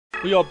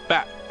We are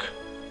back.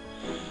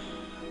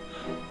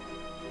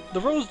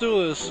 The Rose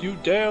Duelists, you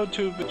dare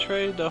to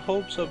betray the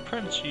hopes of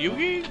Prince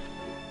Yugi?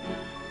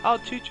 I'll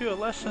teach you a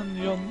lesson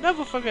you'll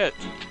never forget.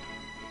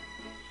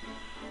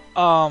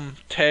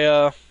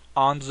 Taya,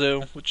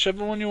 Anzu,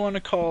 whichever one you want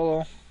to call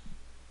her.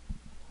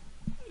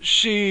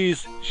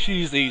 She's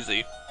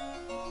easy.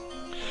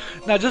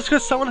 Now just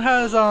because someone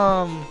has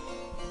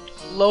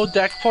low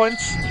deck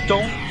points,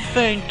 don't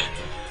think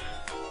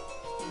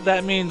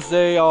that means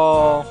they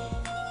are,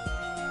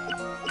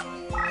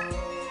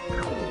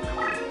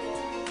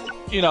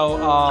 you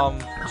know,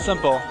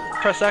 simple.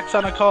 Press X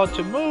on a card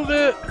to move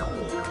it,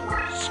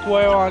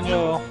 square on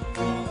your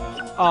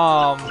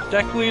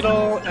deck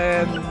leader,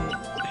 and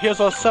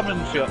here's our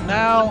summon field.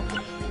 Now,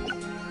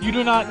 you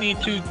do not need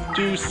to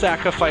do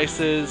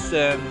sacrifices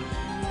and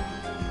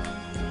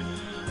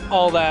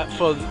all that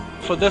for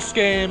this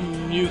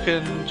game. You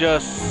can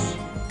just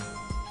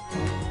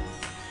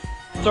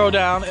throw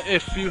down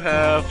if you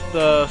have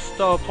the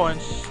star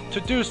points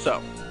to do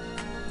so.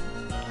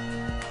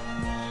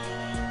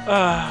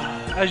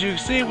 As you can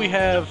see, we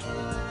have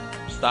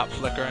stop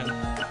flickering.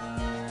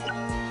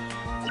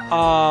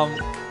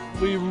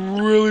 We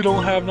really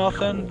don't have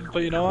nothing,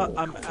 but you know what?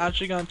 I'm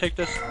actually gonna take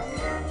this.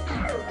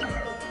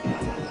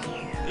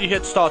 You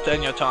hit start to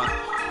end your turn.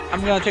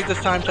 I'm gonna take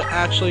this time to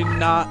actually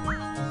not.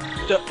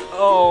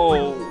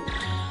 Oh,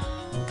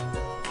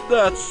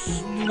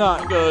 that's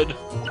not good.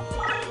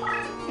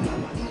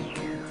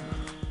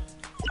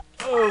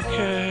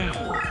 Okay.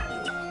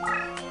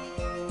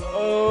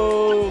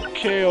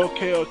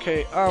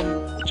 Okay.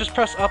 Just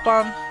press up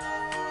on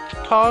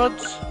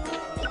cards.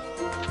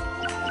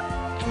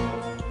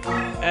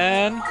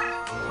 And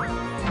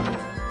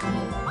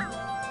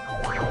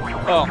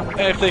oh,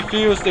 and if they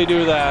fuse, they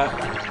do that.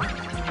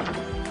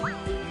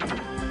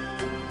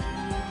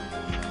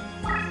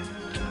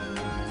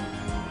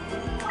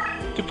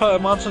 To put a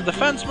monster in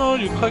defense mode,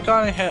 you click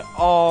on it and hit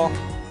all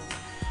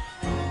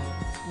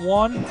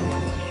one.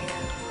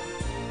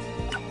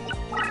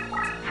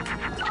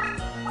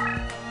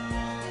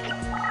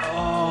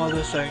 Oh,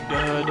 this ain't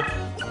good.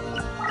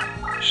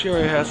 She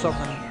already has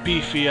something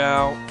beefy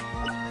out.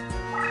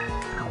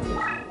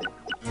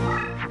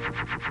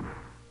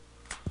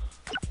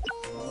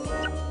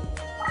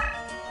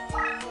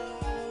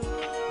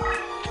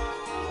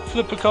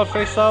 Flip the card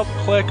face up,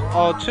 click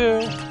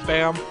R2,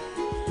 bam.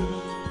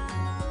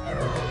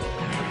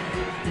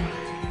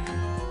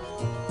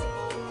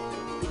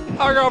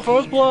 I got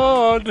first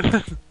blood!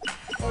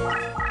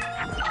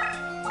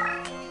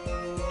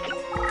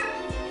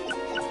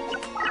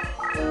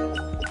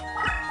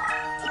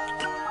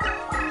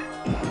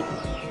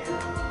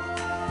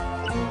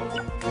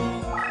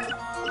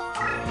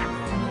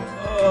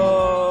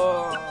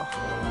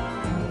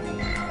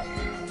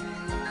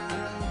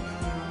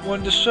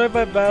 When destroyed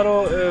by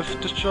battle,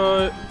 if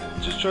destroys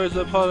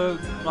the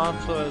opponent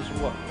monster as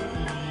what?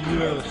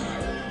 Yes.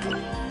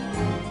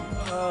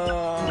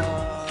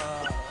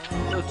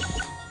 Let's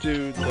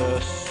do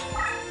this.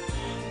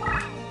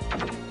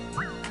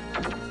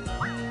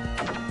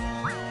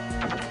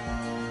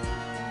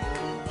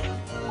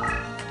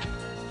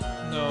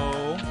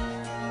 No.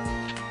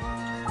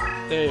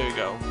 There you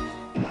go.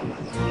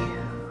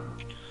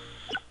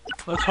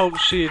 Let's hope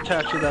she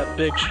attacks with that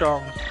big,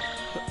 strong.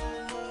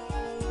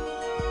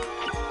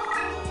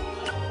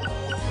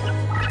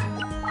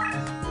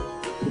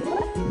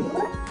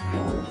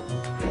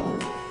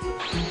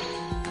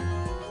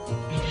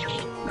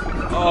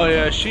 Oh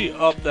yeah, she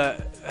upped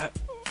that.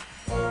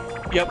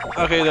 Yep,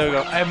 okay, there we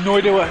go. I have no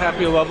idea what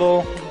Happy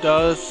Level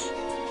does,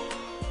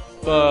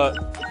 but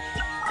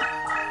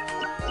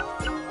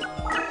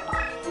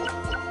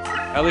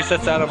at least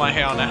that's out of my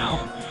hair now.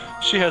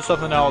 She has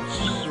something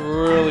else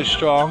really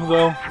strong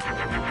though.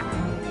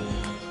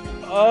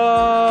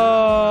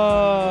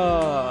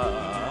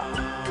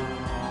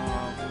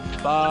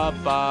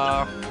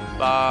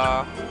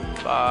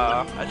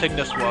 I think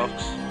this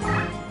works.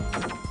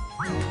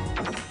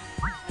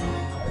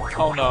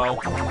 Oh no.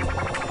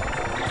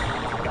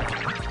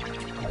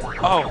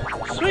 Oh,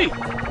 sweet!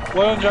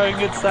 Well, Dragon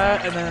gets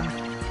that, and then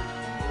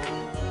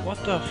what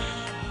the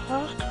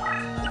fuck?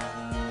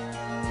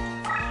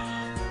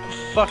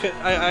 Fuck it!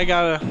 I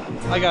gotta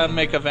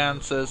make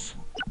advances.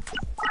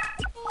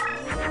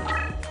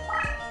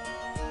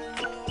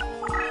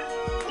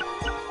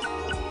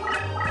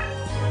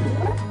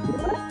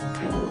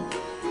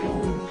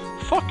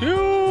 Fuck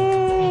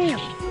you!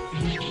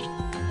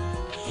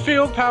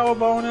 Field power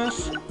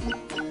bonus.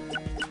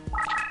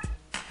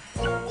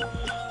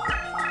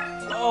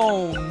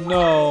 Oh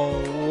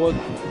no,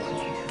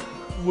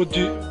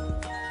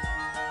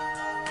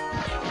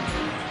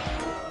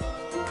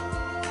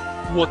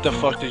 what the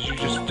fuck did you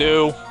just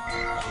do?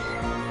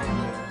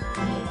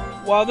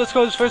 While this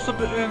card is face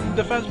up in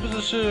defense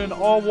position,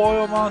 all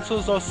warrior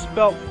monsters are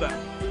spellbound.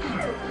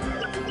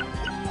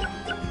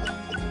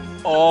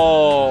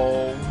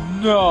 Oh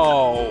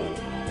no.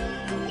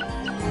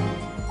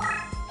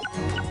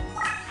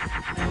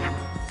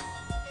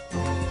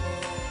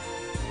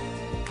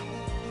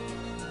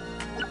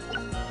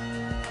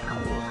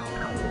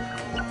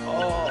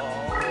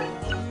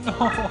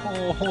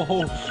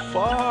 No,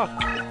 fuck.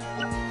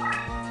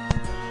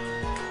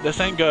 This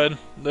ain't good.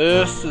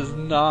 This is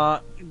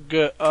not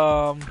good.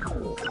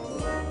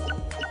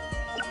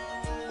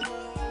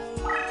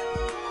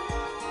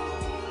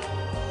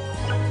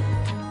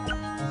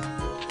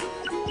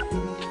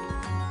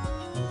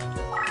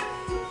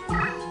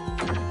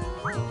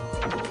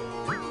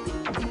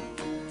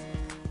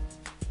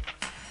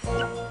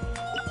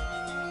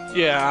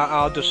 Yeah,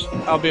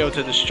 I'll be able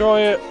to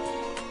destroy it.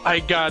 I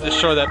gotta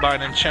destroy that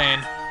binding chain.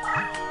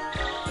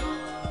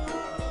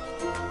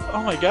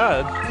 Oh my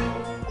god.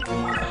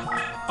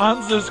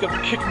 Anzu's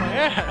gonna kick my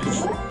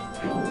ass.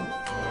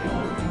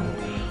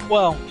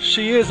 Well,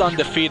 she is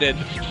undefeated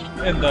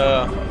in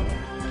the...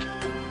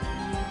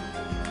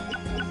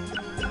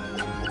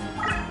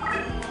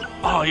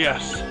 Oh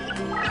yes.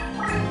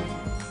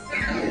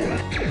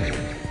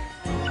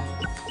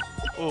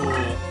 Oh,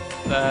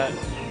 that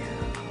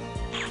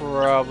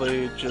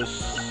probably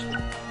just...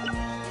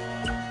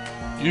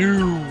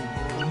 You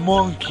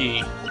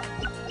monkey.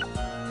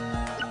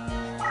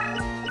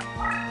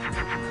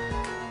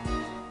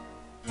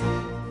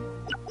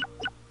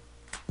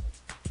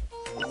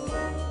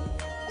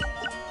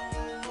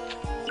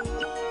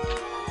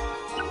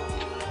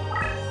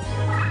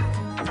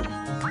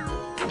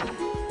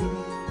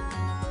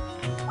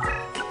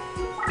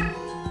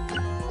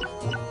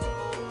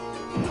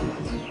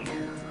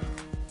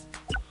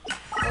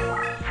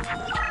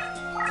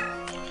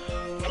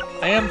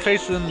 I am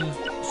facing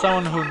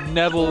someone who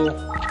never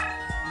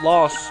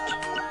lost.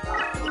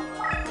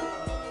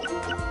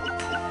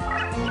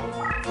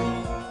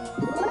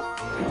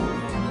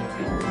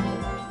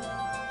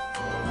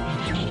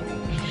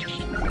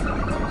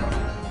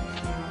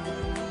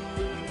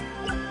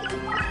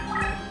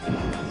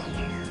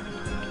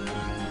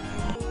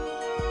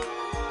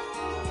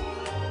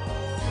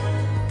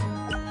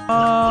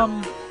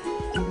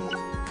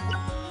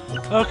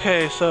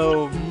 Okay,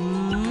 so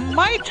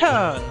my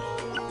turn.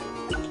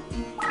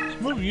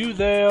 Let's move you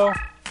there.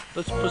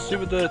 Let's proceed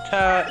with the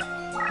attack.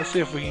 Let's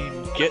see if we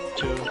can get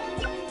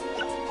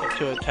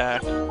to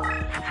attack.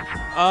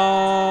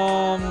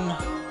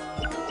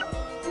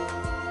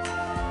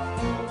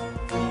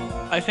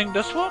 I think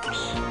this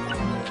works.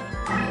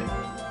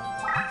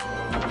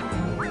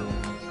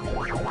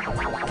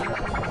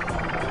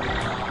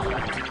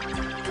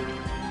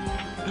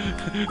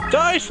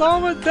 Dice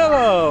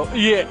Armadillo!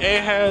 Yeah,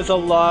 it has a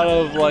lot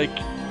of like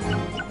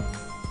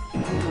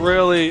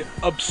really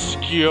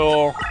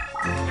obscure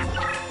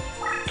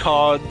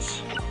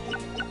cards.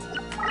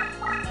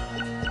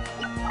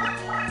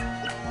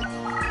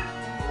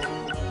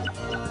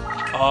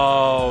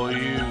 Oh,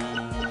 you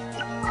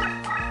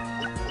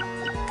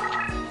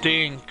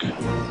dink.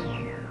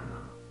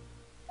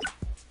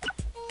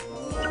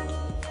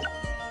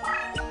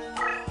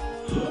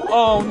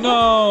 Oh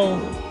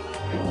no!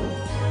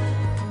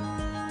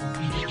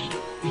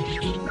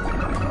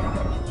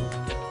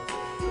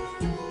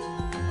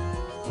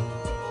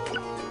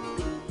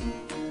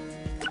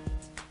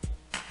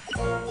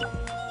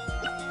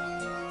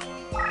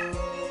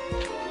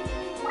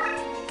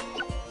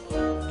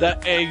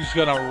 That egg's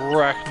gonna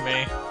wreck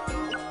me.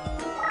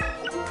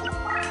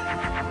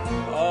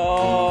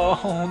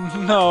 Oh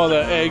no,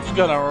 the egg's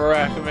gonna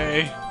wreck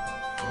me.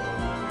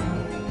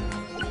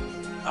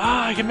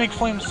 Ah, I can make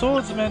flame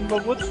swordsman,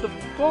 but what's the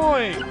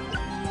point?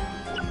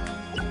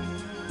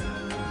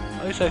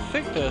 At least I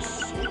think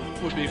this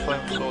would be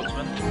flame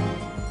swordsman.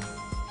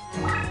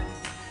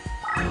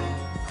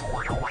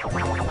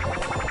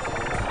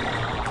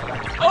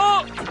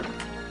 Oh!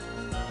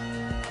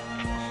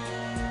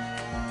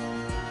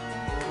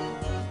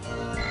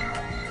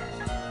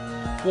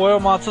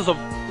 Royal monsters of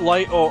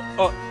light or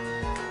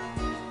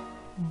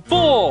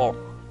bull!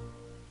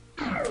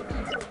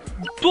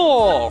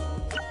 Bull!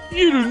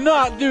 You do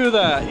not do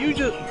that! You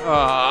just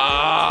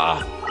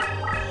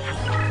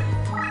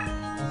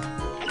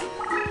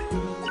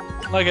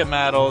like it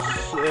matters.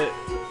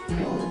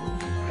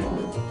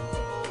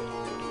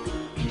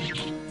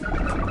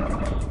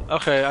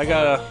 Okay, I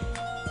gotta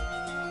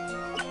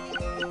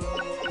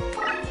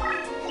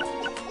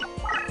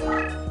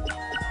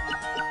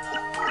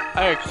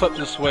clip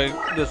this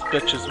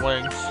bitch's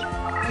wings.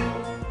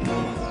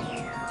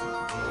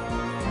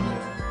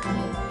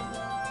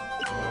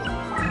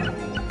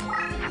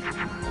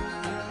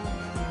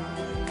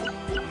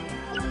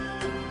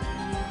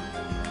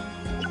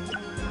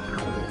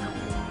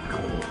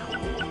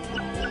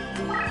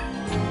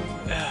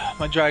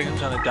 My dragon's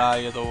gonna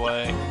die either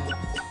way.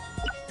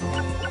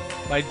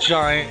 My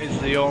giant is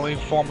the only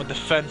form of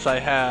defense I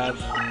have.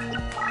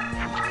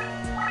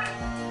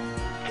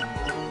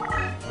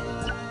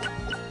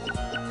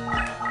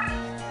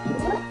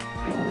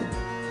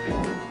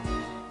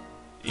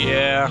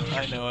 Yeah,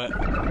 I knew it.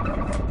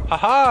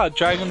 Haha!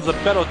 Dragon's a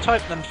better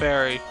type than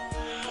fairy.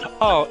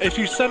 Oh, if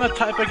you send a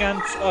type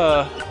against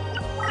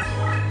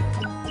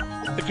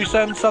if you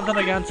send something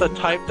against a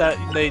type that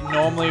they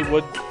normally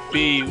would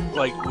be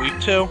like weak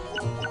to,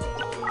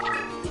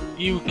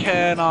 you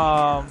can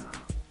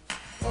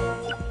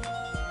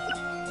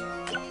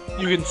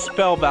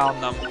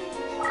spellbound them.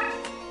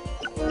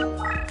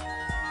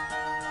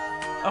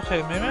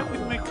 Okay, maybe I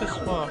can make this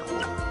work.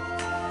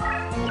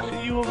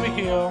 See you over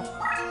here.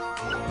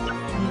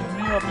 Move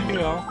me up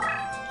here.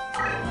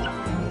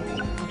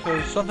 Okay,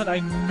 something I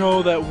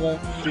know that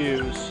won't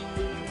fuse.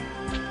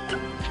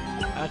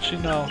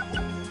 Actually, no.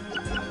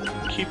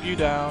 Keep you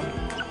down.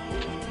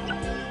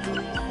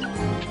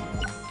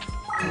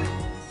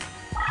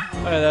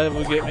 Alright, that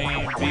will get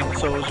me Bean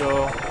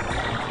Soldier.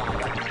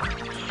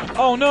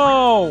 Oh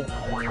no!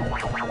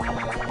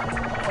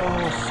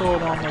 Oh,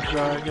 Sword Armor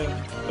Dragon.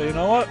 But you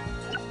know what?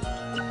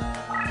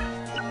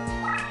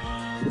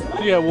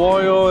 Yeah,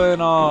 Warrior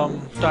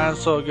and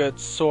Dinosaur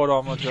gets Sword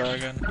Armor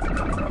Dragon.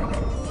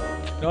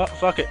 You know what?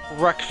 Fuck it.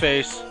 Wreck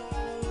Face.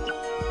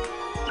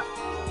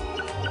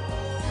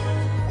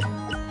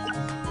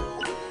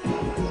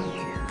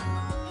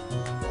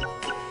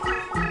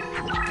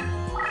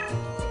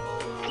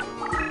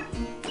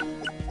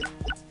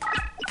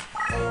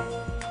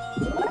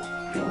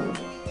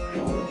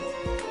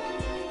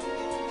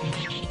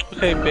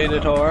 Okay,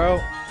 baited her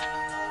out.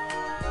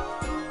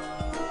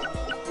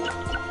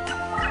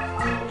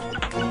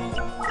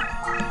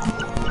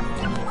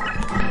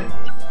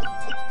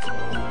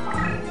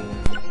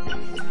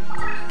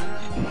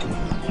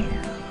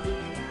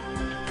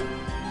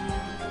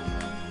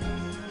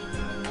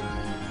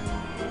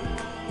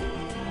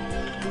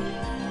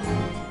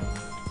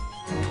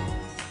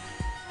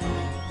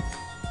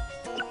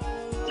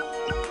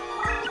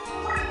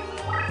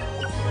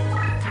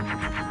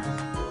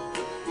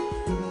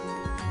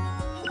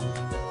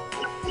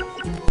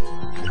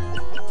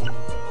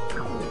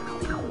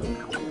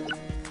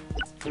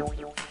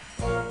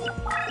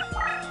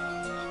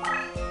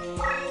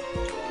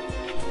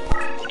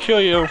 Kill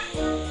you.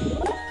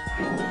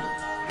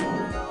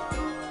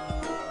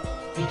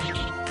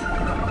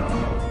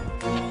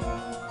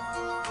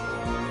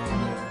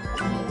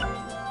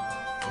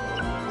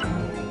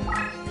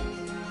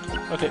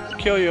 Okay,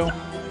 kill you.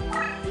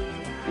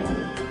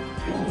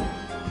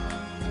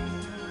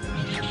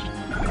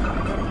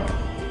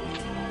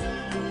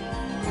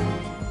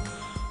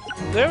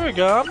 There we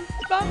go.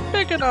 I'm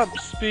picking up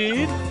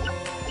speed.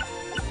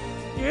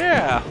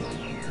 Yeah.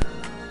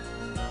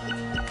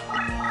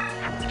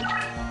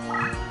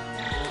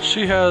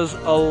 She has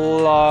a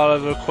lot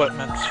of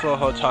equipments for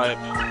her type.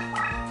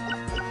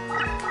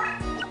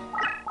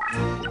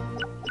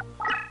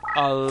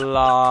 A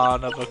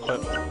lot of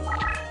equipment.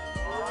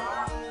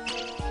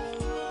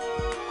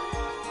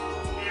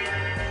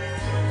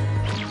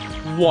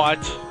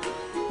 What?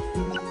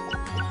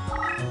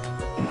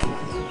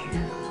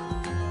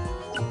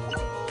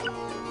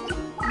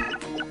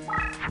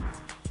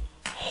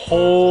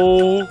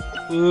 Holy.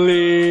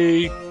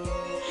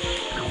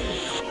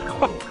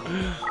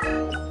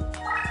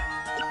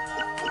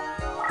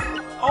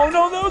 Oh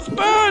no, that was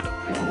bad!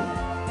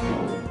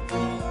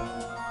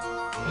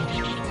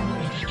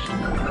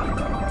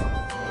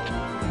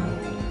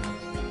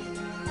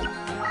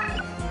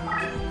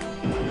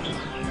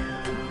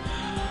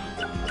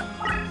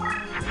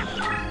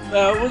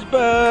 That was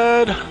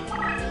bad!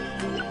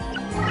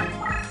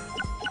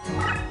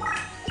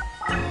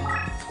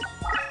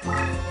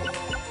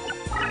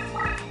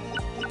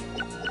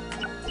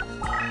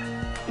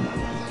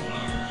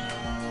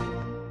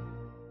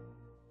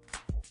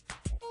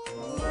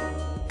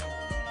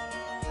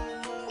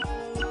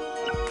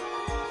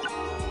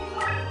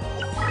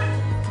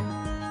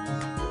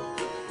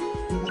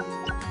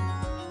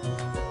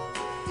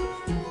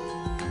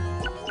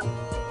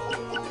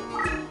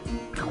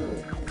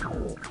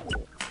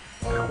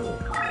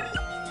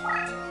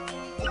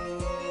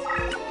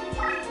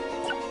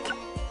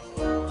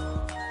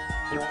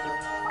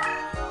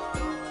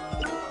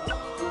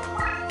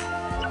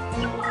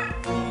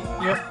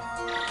 Yep.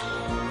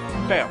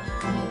 Bam.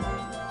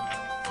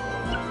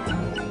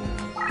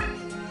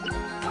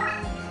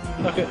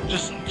 Okay,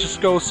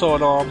 just go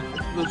Sword Arm.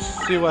 Let's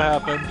see what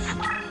happens.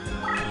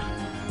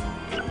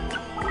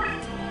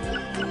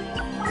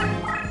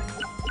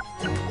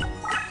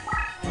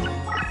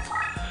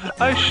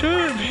 I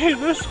shouldn't be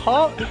this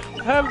hot,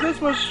 have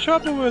this much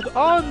trouble with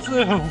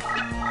Anzu.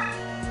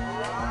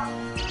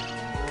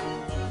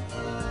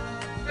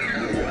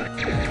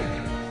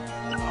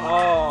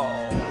 Oh.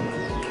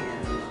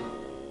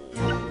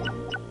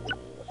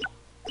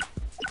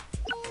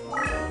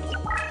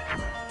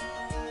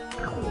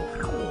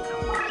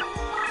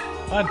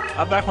 Fine,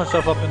 I'll back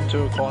myself up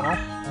into a corner,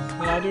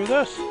 and I'll do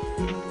this.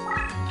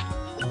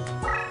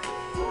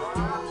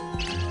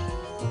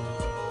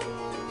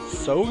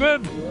 So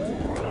good.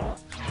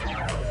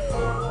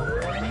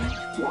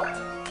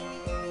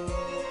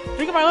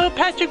 Look at my little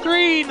patch of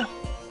green.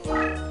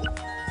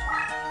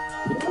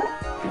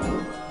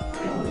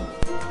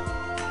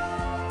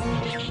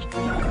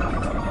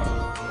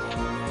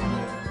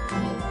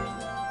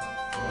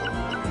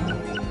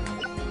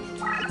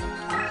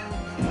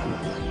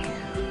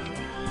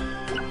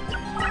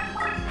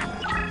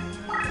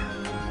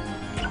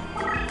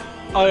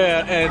 Oh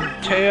yeah, and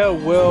Taya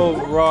will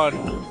run.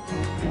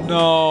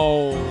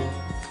 No.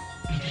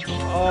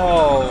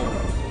 Oh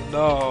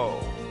no.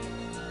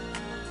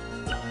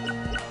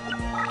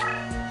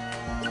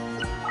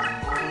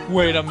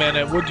 Wait a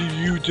minute, what do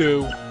you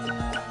do?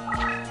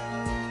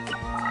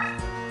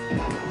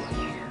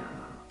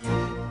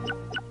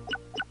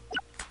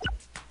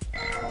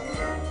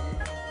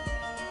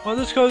 When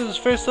this card is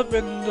face up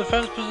in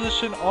defense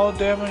position, all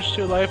damage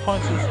to life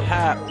points is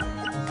halved.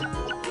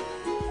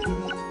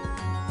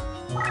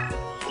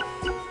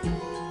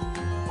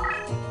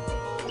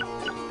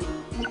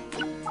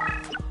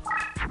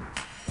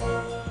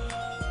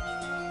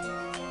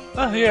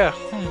 Oh yeah.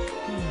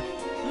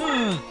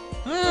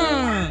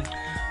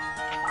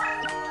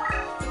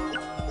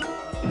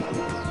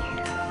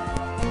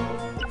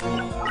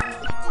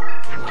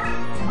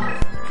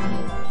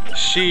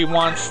 She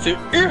wants to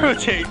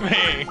irritate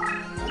me.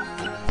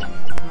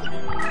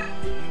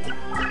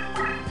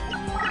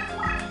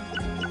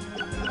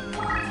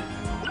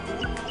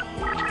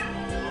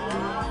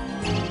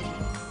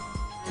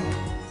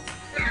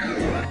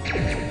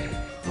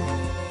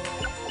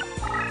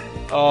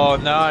 Oh,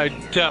 now I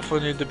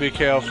definitely need to be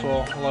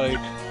careful, like...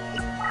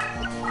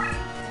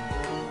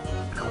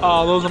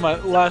 Oh, those are my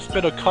last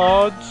bit of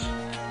cards.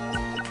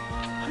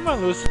 I'm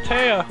gonna lose to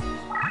Taya.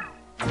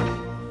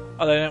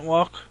 Oh, they didn't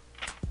work?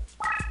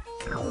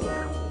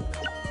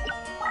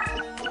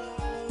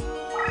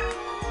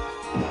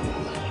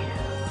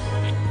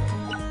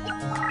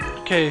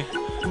 Okay.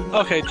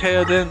 Okay,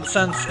 Taya didn't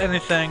sense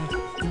anything.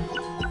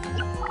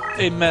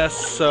 A mess,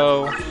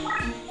 so...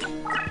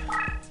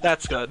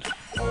 That's good.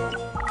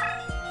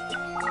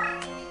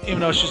 Even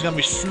though she's gonna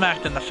be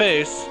smacked in the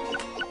face.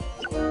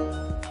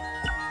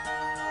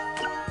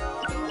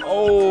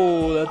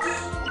 Oh,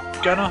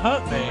 that's gonna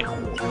hurt me.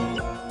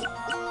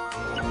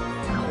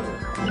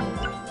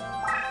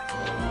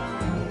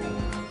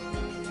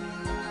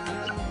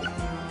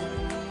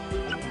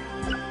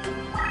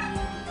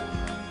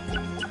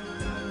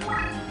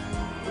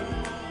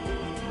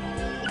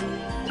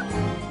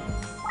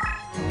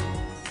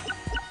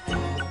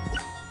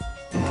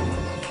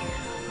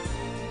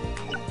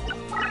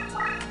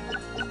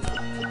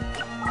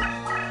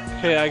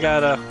 Okay, I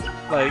gotta,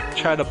 like,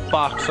 try to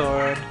box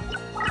her in.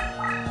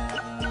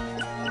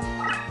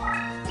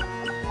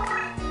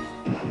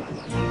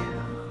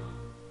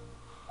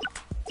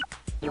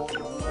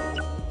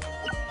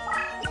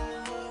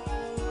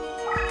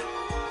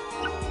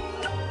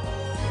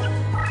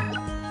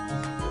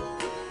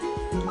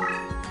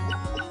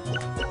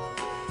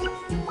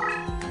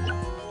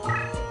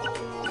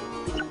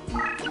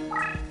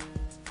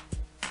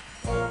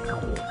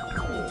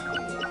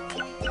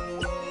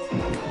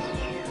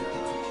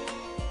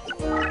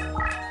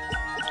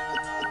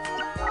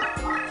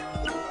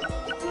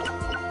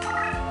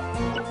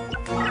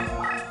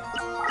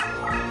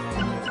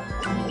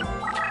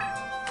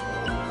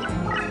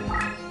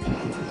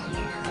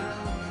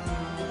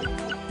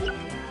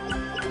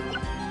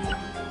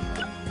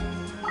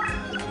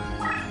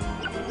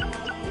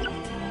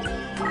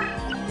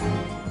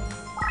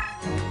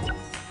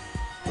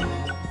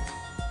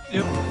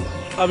 Yep,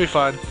 I'll be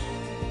fine.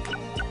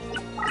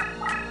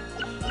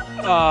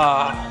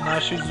 Ah, now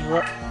she's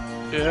right.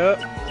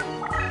 Yep.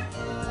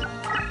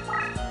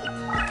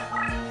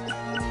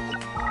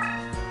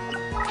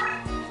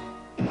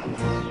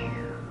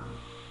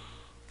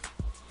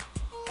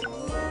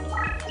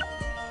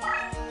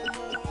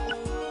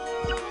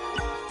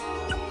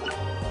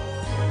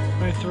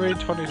 Three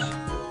 20s.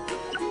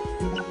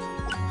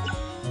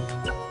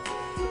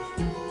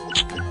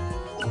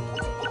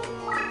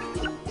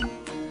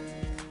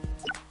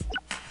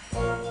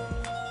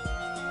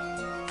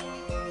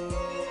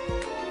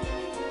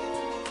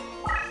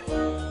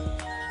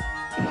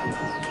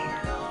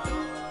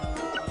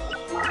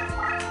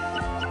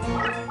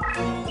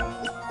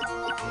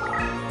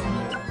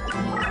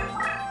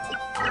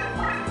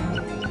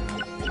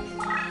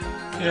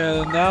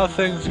 Yeah, now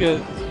things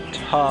get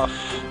tough.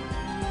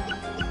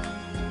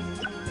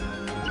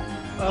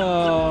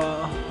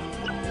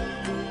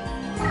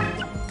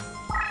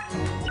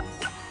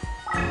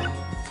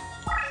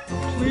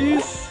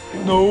 Please?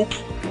 Nope.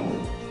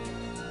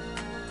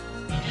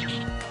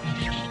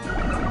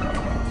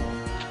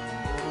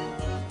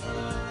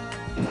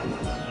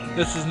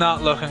 This is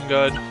not looking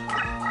good.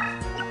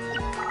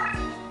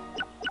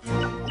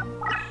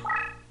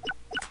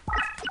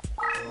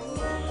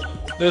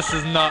 This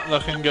is not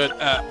looking good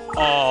at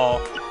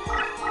all.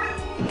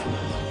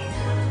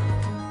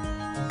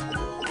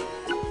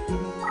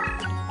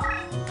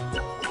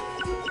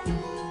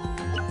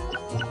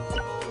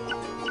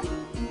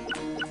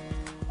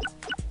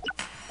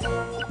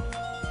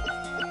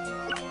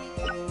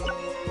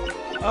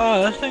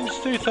 Oh, that thing's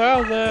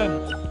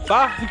 2,000.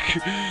 Fuck.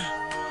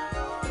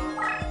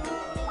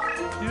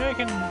 Maybe I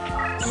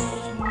can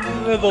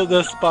slither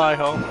this by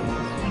home.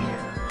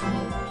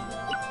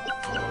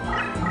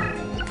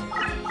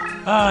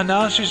 Ah,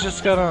 now she's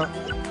just gonna...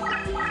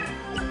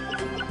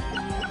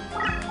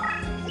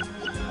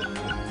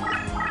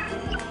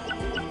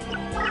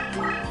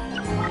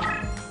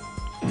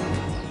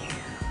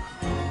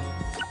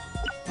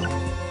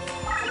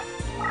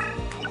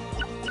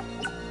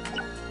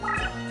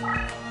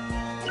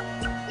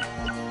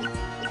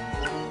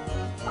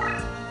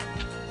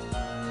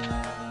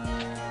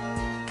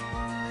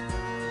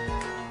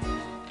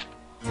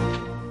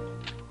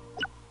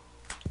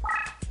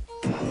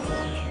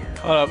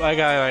 Hold up, I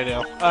got an idea.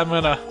 I'm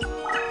gonna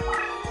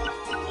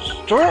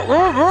start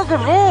working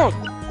hard.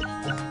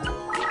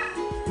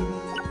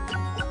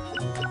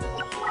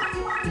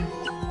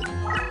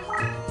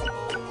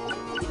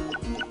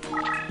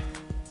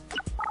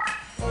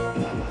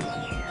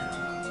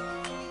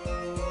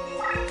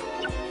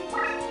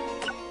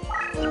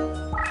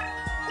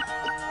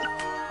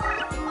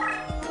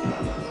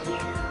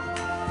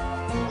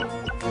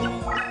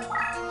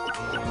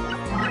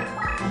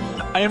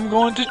 I am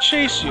going to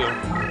chase you.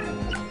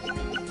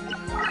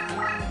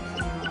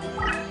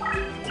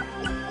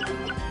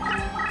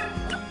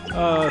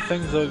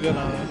 Things are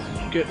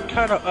gonna get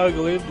kinda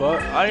ugly, but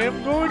I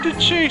am going to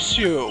chase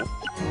you.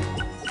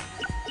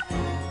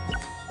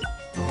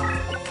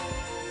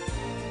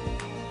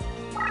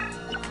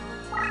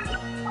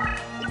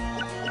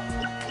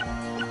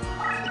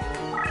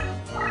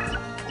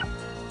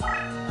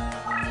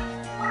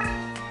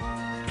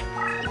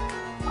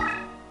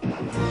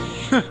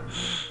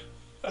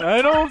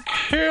 I don't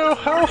care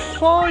how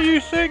far you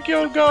think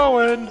you're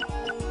going.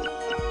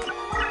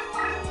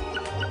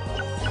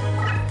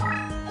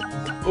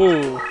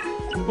 Ooh.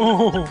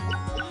 Ooh.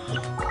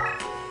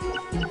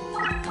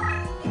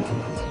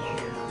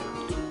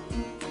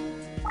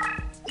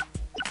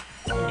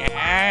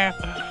 Yeah.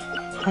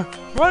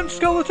 Run,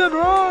 skeleton,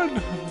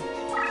 run!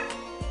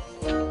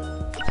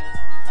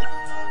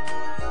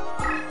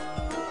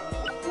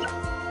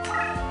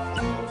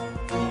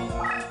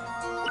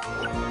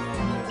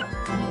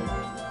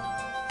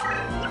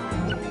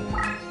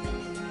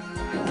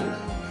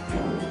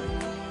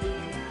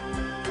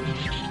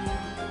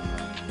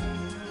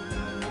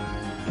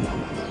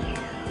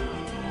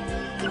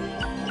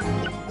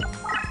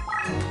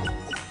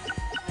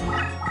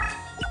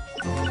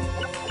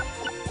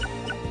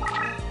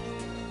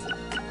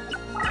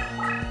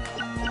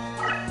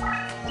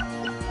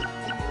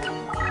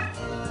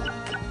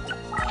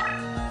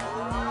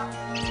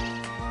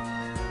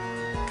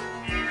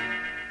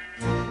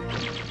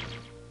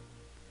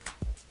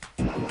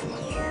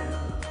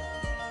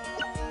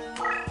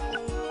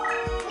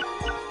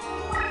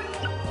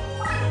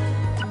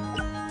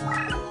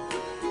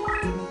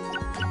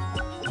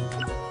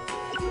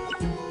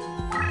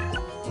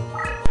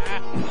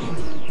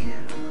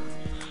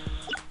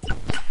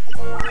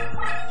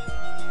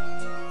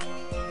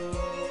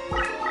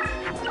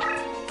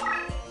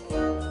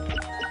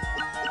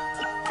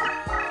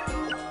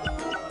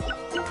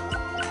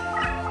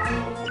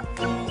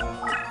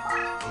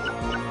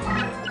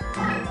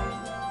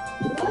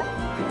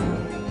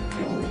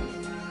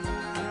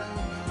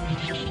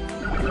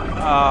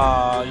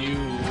 You...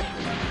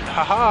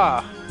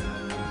 Haha!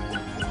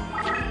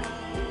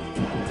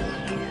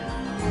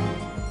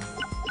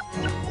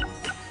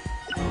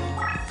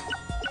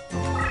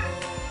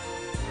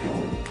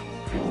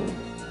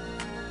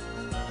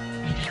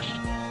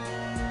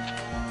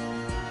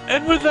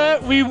 And with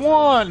that, we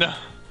won!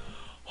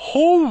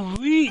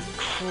 Holy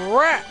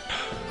crap!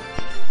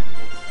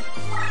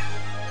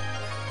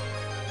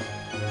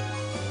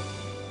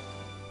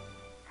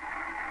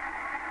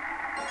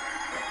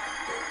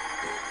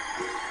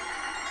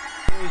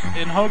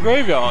 In her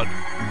graveyard.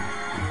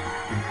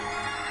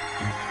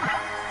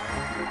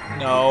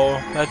 No,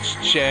 that's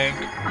jank.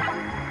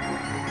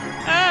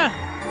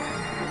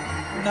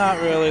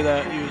 Not really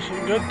that useful.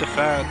 Good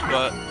defense,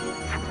 but...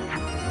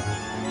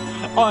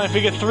 Oh, and if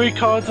you get 3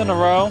 cards in a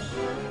row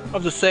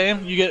of the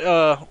same, you get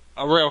a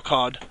rare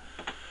card.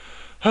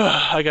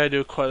 I gotta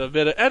do quite a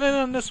bit of editing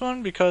on this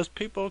one because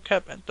people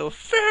kept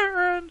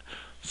interfering.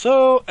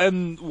 So,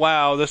 and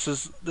wow, this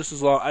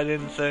is long. I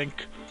didn't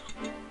think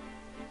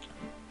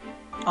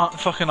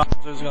fucking it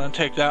was gonna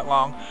take that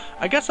long.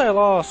 I guess I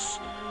lost.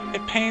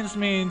 It pains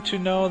me to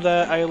know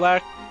that I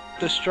lack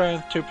the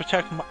strength to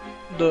protect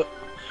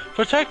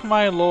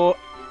my lord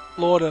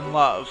and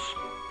love.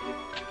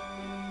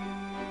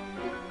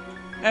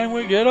 And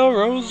we get a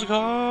rose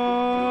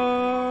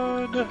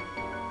card.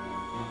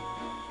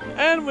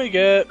 And we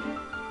get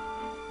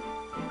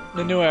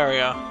the new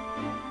area.